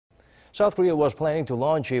South Korea was planning to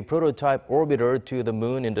launch a prototype orbiter to the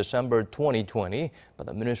moon in December 2020, but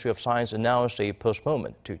the Ministry of Science announced a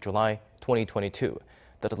postponement to July 2022.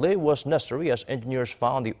 The delay was necessary as engineers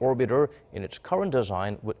found the orbiter in its current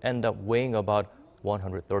design would end up weighing about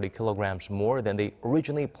 130 kilograms more than they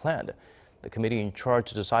originally planned. The committee in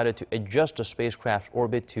charge decided to adjust the spacecraft's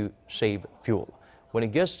orbit to save fuel. When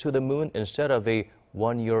it gets to the moon, instead of a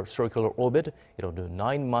one-year circular orbit, it'll do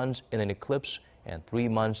 9 months in an eclipse and 3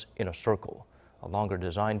 months in a circle. A longer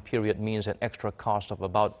design period means an extra cost of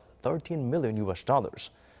about $13 million US.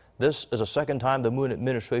 This is the second time the Moon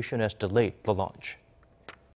administration has delayed the launch.